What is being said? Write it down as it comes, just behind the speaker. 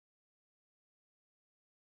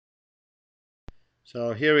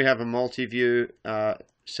So here we have a multi-view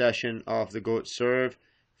session of the goat serve.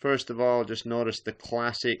 First of all, just notice the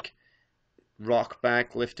classic rock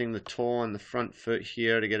back, lifting the toe on the front foot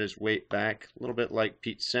here to get his weight back. A little bit like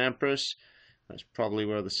Pete Sampras. That's probably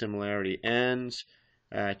where the similarity ends.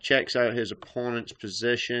 Checks out his opponent's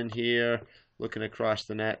position here, looking across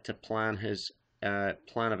the net to plan his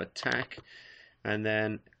plan of attack, and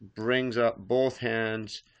then brings up both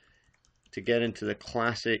hands to get into the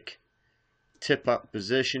classic tip up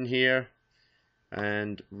position here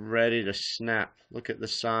and ready to snap. Look at the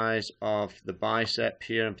size of the bicep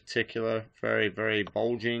here in particular, very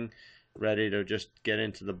bulging, ready to just get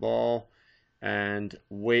into the ball, and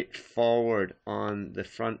weight forward on the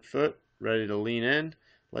front foot, ready to lean in.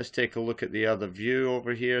 Let's take a look at the other view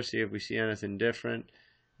over here, see if we see anything different.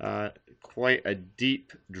 Quite a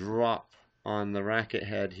deep drop on the racket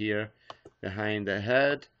head here behind the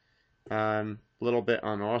head. Little bit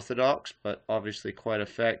unorthodox, but obviously quite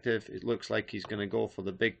effective. It looks like he's going to go for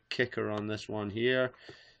the big kicker on this one here.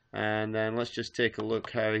 And then let's just take a look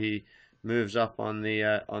how he moves up on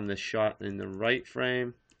the shot in the right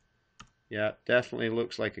frame. Yeah, definitely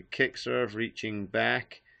looks like a kick serve, reaching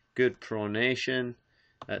back. Good pronation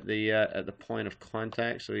at the point of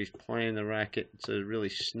contact, so he's pointing the racket to really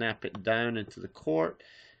snap it down into the court.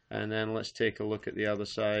 And then let's take a look at the other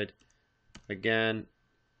side. Again,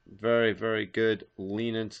 very good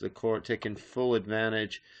lean into the court, taking full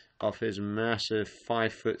advantage of his massive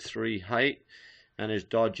 5'3" height and his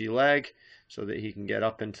dodgy leg so that he can get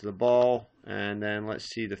up into the ball. And then let's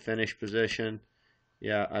see the finish position.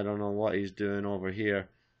 Yeah, I don't know what he's doing over here.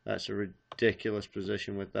 That's a ridiculous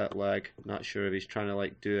position with that leg. Not sure if he's trying to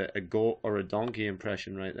like do a goat or a donkey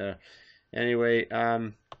impression right there. Anyway,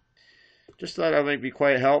 just thought that might be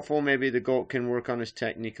quite helpful. Maybe the goat can work on his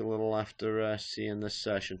technique a little after seeing this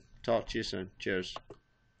session. Talk to you soon. Cheers.